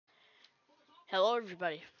Hello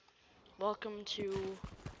everybody, welcome to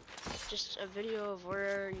just a video of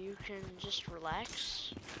where you can just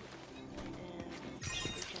relax and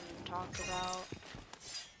we can talk about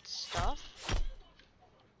stuff.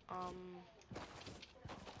 I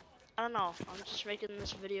don't know, I'm just making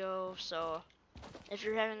this video so if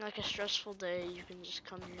you're having like a stressful day, you can just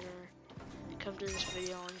come to this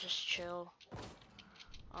video and just chill.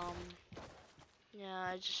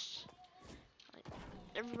 Yeah, like,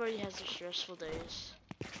 everybody has their stressful days.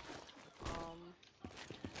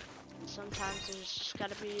 Sometimes there's just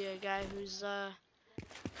gotta be a guy who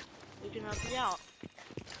can help you out,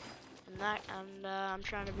 and I'm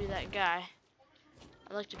trying to be that guy.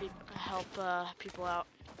 I like to help people out.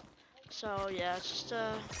 So yeah, this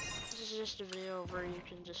is just a video where you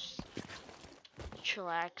can just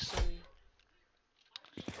chillax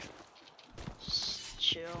and just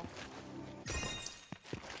chill.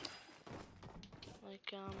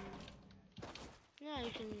 Like yeah,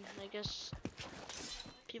 you can. I guess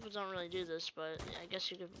people don't really do this, but I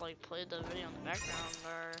guess you could like play the video in the background,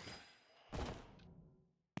 or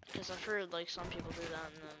because I've heard like some people do that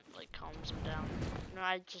and then like calms them down. No,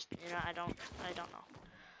 I just I don't know.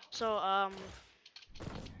 So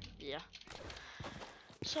yeah.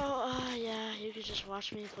 So yeah, you could just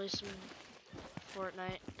watch me play some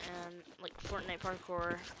Fortnite and like Fortnite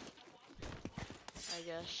parkour. I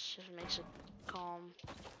guess if it makes it calm.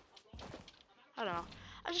 I don't know.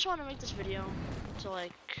 I just want to make this video to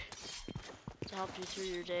help you through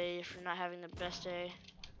your day if you're not having the best day.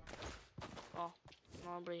 Well,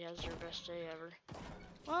 nobody has their best day ever.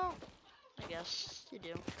 Well, I guess you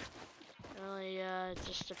do. Really, it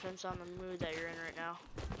just depends on the mood that you're in right now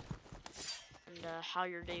and how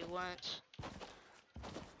your day went.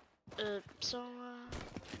 Yeah,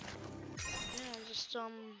 just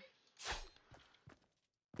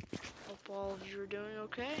hope all of you are doing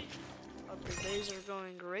okay. Hope your days are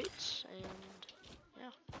going great, and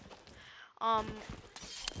yeah. I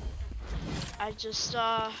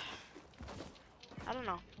don't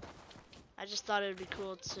know. I just thought it would be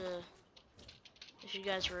cool if you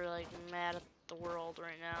guys were like mad at the world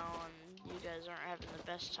right now and you guys aren't having the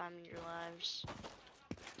best time in your lives.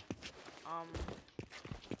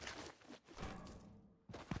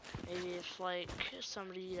 Maybe if like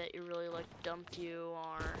somebody that you really like dumped you,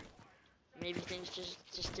 or maybe things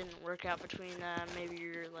just didn't work out between them. Maybe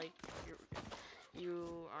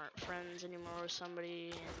you aren't friends anymore with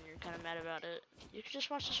somebody and you're kind of mad about it. You can just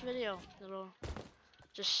watch this video.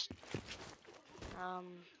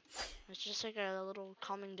 It's just like a little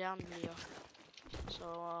calming down video.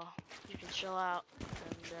 So you can chill out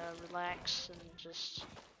and relax and just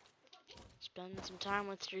spend some time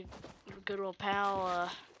with your good old pal,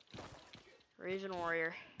 Raven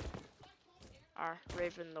Warrior. Or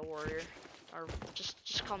Raven the Warrior. Or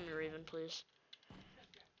just call me Raven, please.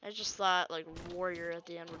 I just thought like Warrior at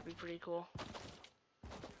the end would be pretty cool.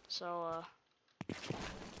 So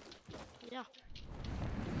yeah.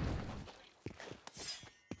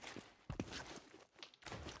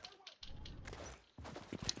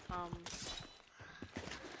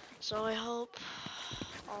 So I hope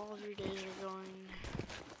all of your days are going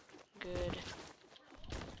good.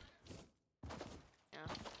 Yeah.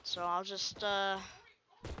 So I'll just I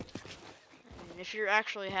mean, if you're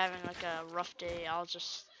actually having like a rough day, I'll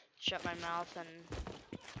just shut my mouth and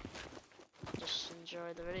just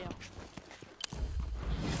enjoy the video.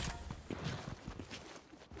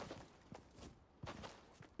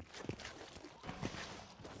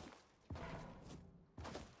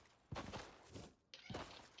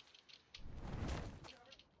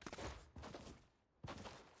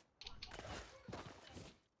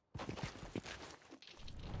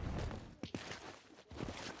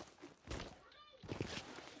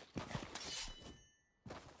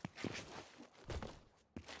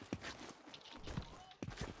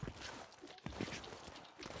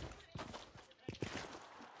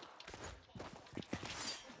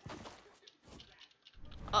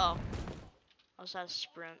 Oh, I was at a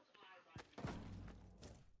sprint.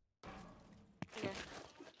 Okay.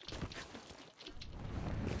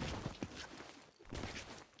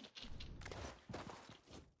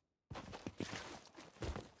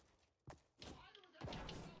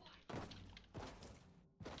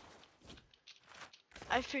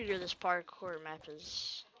 I figure this parkour map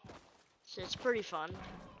it's pretty fun.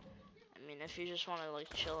 I mean, if you just want to like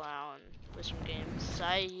chill out and play some games,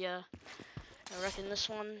 I reckon this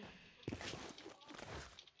one.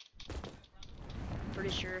 Pretty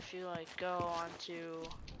sure if you like go onto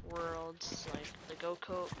worlds like the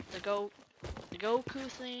Goku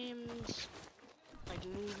themed like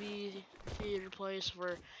movie theater place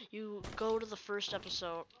where you go to the first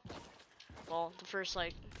episode well, the first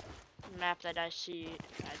like map that I see,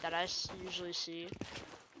 usually see.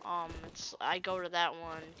 I go to that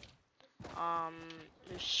one.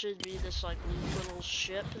 There should be this like little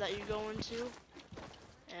ship that you go into,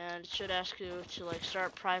 and it should ask you to like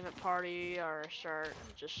start private party or start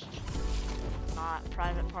just not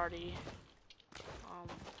private party.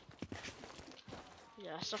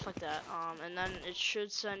 Yeah, stuff like that. And then it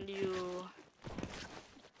should send you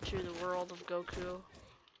to the world of Goku.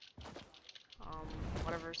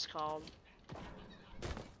 Whatever it's called.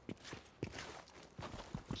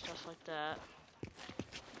 Stuff like that.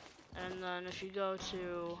 And then if you go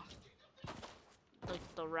to like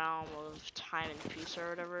the realm of time and peace or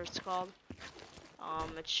whatever it's called,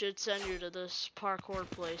 it should send you to this parkour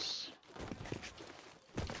place.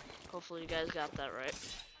 Hopefully you guys got that right.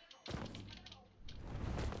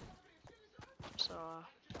 So,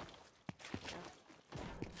 yeah.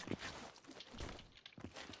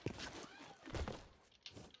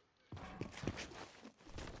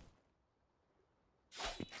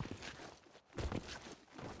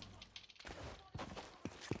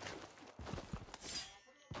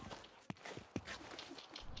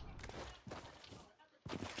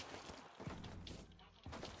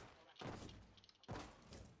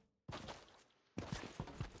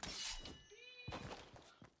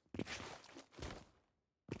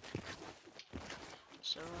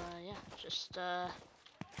 So, yeah, just,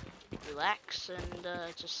 relax and,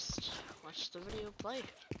 just watch the video play.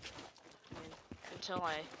 I mean, until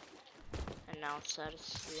I announce that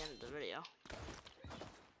it's the end of the video.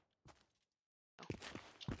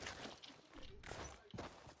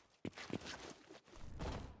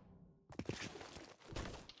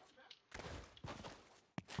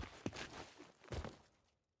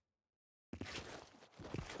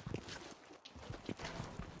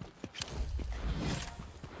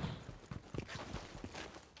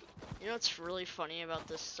 You know what's really funny about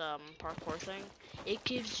this parkour thing? It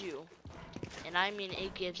gives you, and I mean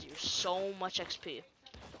it gives you so much XP.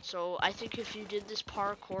 So I think if you did this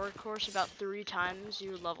parkour course about 3 times, you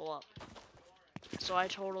would level up. So I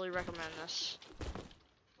totally recommend this.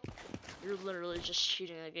 You're literally just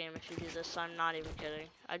cheating the game if you do this. I'm not even kidding.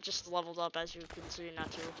 I just leveled up, as you can see,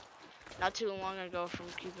 not too long ago from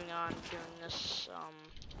keeping on doing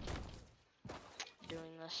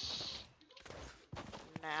this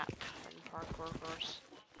map and parkour course.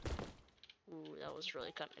 Ooh, that was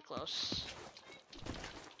really cutting it close.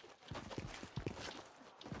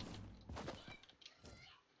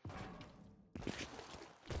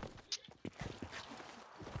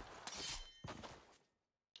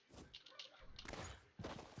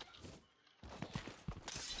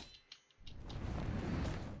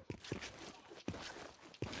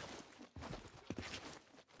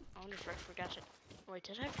 I wonder if I forgot it. Wait,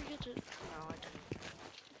 did I forget to? No, I didn't.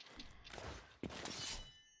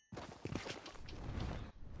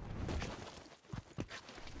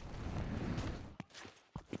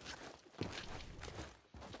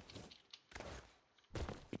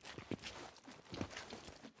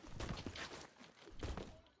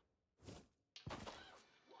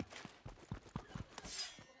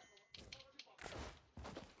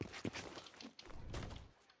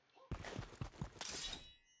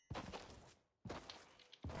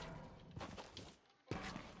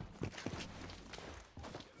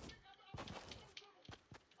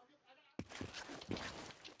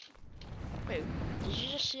 Wait, did you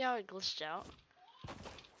just see how it glitched out?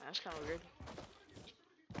 That's kind of weird.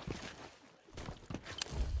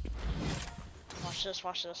 Watch this,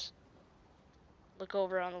 watch this. Look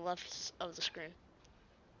over on the left of the screen.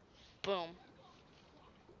 Boom.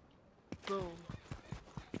 Boom.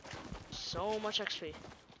 So much XP.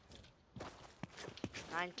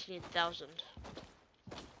 19,000.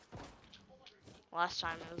 Last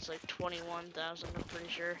time it was like 21,000, I'm pretty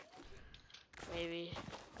sure. Maybe.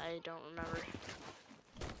 I don't remember.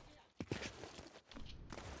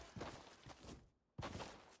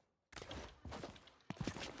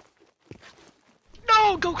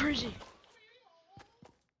 No! Go crazy!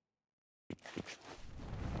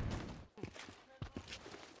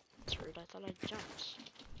 That's weird. I thought I jumped.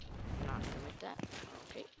 Not gonna make that.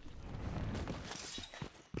 Okay.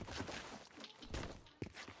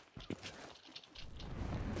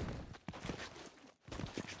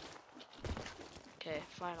 Okay,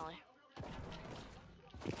 finally.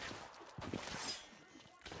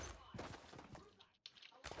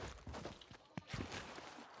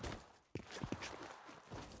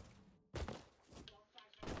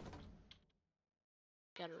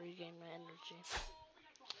 Gotta regain my energy.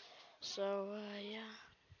 So, yeah.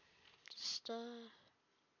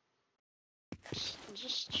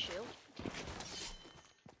 Just chill.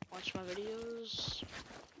 Watch my my videos.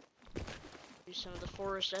 Maybe some of the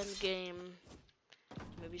forest end game.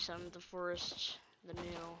 Maybe some of the forest, the new,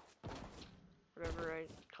 whatever I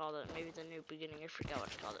called it. Maybe the new beginning. I forgot what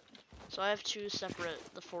I called it. So I have 2 separate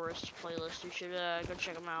the forest playlists. You should go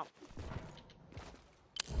check them out.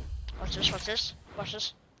 Watch this. Watch this. Watch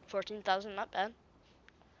this. 14,000, not bad.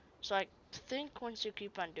 So I think once you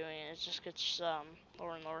keep on doing it, it just gets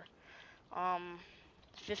lower and lower.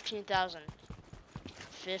 15,000.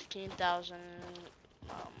 15,000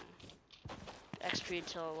 XP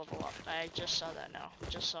till level up. I just saw that now.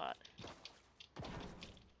 Just saw it.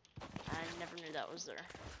 I never knew that was there.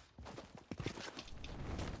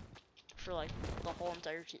 For like the whole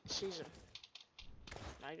entire season.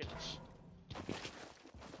 My goodness.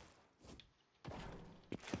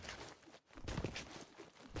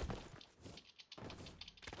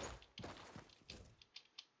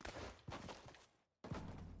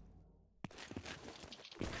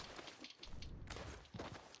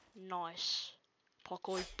 Nice.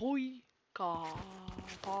 Parkour boy.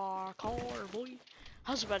 Parkour boy.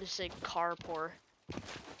 I was about to say carpour.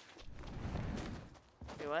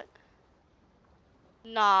 Wait, what?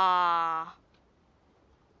 Nah.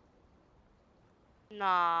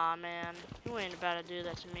 Nah, man. You ain't about to do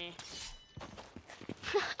that to me.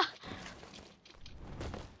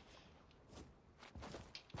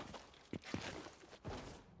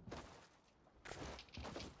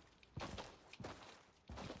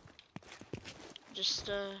 Just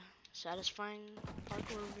satisfying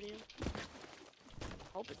parkour video.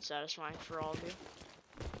 Hope it's satisfying for all of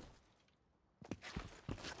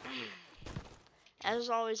you. As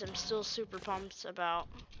always, I'm still super pumped about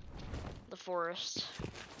the forest.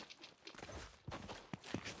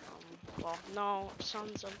 Well, no,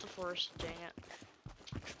 Sons of the Forest, dang it.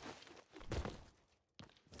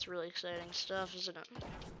 It's really exciting stuff, isn't it?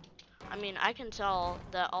 I mean, I can tell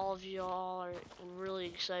that all of you all are really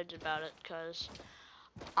excited about it, because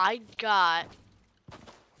I got,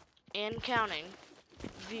 and counting,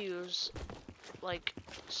 views, like,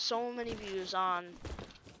 so many views on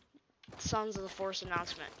Sons of the Forest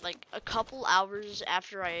announcement. Like, a couple hours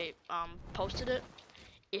after I posted it,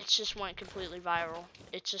 it just went completely viral.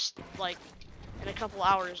 It just, like, in a couple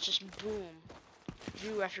hours, just boom.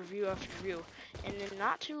 View after view after view. And then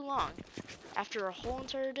not too long, after a whole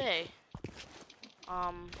entire day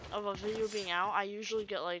of a video being out, I usually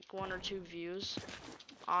get like 1 or 2 views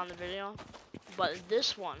on the video. But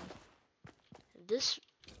this one, this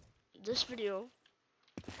video,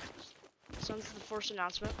 Sons of the Forest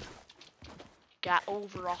announcement, got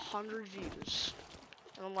over 100 views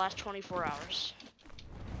in the last 24 hours.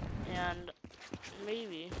 And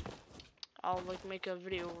maybe I'll like make a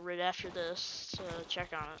video right after this to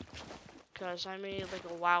check on it, cause I made like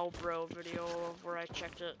a wow bro video of where I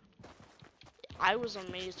checked it. I was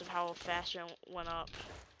amazed of how fast it went up.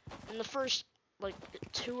 In the first like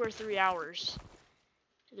 2 or 3 hours,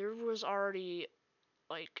 there was already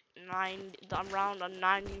like around the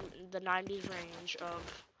 90s range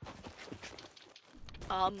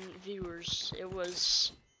of viewers. It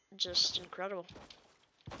was just incredible.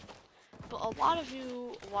 But a lot of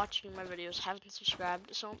you watching my videos haven't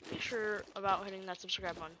subscribed, so make sure about hitting that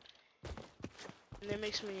subscribe button. And it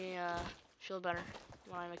makes me feel better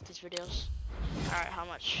when I make these videos. Alright, how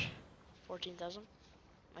much? 14,000? Am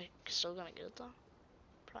I still gonna get it though?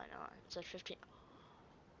 Probably not. It's at 15.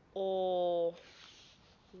 Oh,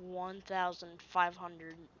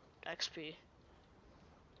 1,500 XP.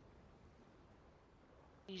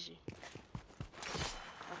 Easy.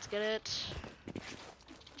 Let's get it.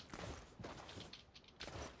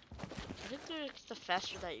 I think the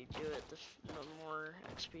faster that you do it, the more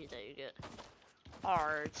XP that you get.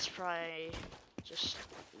 Or it's probably just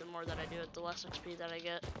the more that I do it, the less XP that I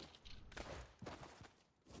get.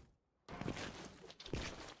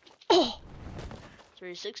 Oh!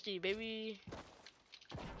 360, baby!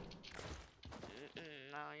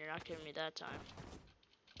 No, you're not giving me that time.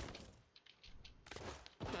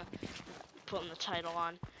 Putting the title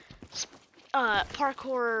on.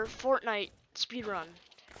 Parkour Fortnite speedrun.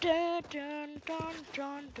 Dun dun dun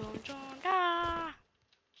dun dun dun da.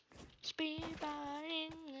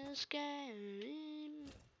 Speedrunning this game.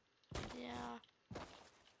 Yeah.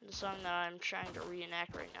 The song that I'm trying to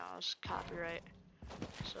reenact right now is copyright.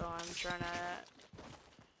 So I'm trying to,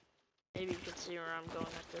 maybe you can see where I'm going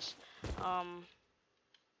with this.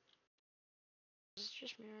 Is it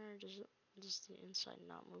just me or does the inside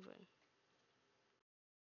not moving?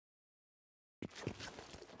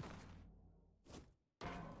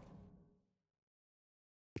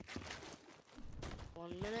 1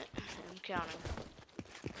 minute, and I'm counting.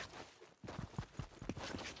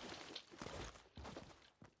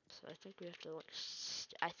 So I think we have to like,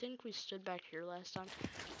 I think we stood back here last time,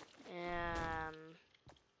 and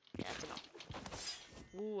yeah, I don't know.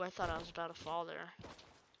 Ooh, I thought I was about to fall there.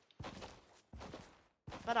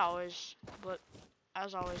 But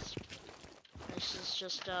as always, this is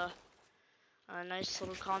just a nice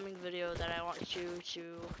little calming video that I want you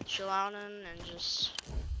to chill out in and just,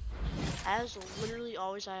 as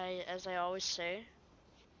I always say,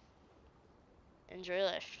 enjoy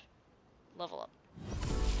life, level up.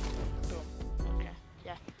 Boom. Okay,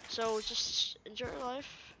 yeah. So just enjoy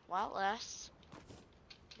life while it lasts.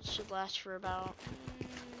 It should last for about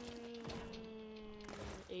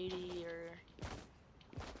 80 or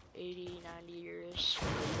 90 years.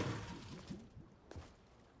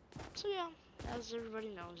 So yeah, as everybody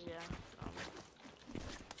knows, yeah.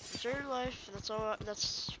 Enjoy your life. That's all.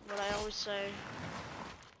 That's what I always say.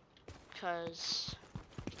 Cause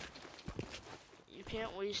you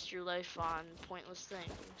can't waste your life on pointless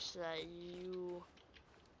things that you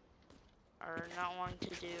are not wanting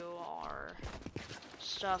to do, or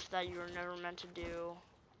stuff that you were never meant to do.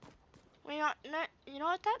 Well, you know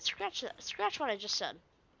what? Scratch that. Scratch what I just said.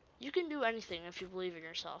 You can do anything if you believe in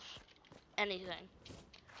yourself. Anything.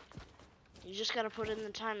 You just gotta put in the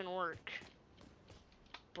time and work.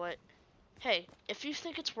 But hey, if you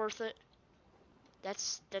think it's worth it,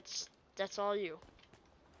 that's all you.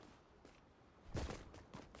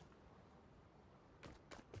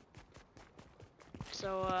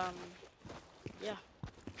 So yeah.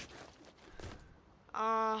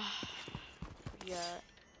 Yeah,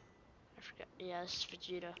 I forgot. Yeah, this is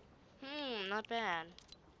Vegeta. Not bad.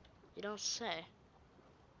 You don't say.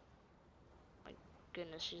 My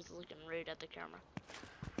goodness, she's looking right at the camera.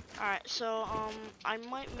 Alright, so I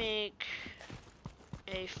might make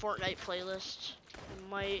a Fortnite playlist. I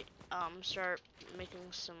might start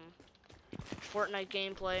making some Fortnite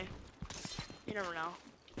gameplay. You never know.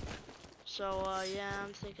 So yeah,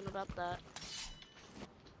 I'm thinking about that.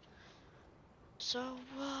 So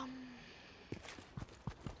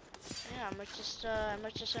yeah, I might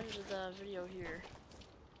just end the video here.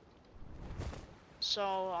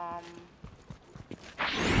 So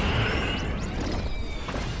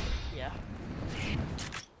yeah.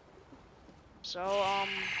 So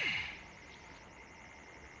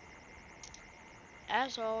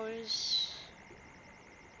as always,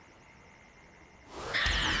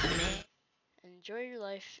 enjoy your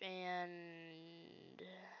life and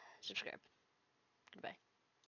subscribe. Goodbye.